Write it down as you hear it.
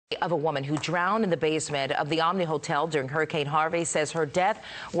of a woman who drowned in the basement of the Omni Hotel during Hurricane Harvey says her death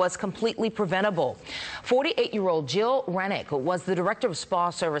was completely preventable. 48-year-old Jill Renick was the director of spa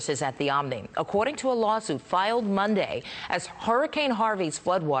services at the Omni. According to a lawsuit filed Monday, as Hurricane Harvey's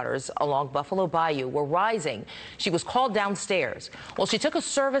floodwaters along Buffalo Bayou were rising, she was called downstairs. Well, she took a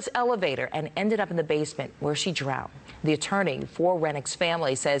service elevator and ended up in the basement where she drowned. The attorney for Renick's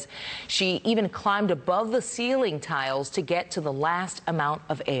family says she even climbed above the ceiling tiles to get to the last amount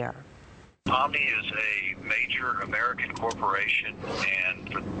of air. Omni is a major American corporation,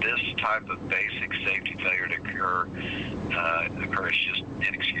 and for this type of basic safety failure to occur is just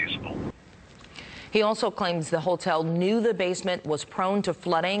inexcusable. He also claims the hotel knew the basement was prone to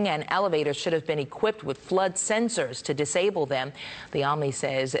flooding and elevators should have been equipped with flood sensors to disable them. The Omni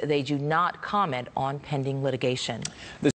says they do not comment on pending litigation.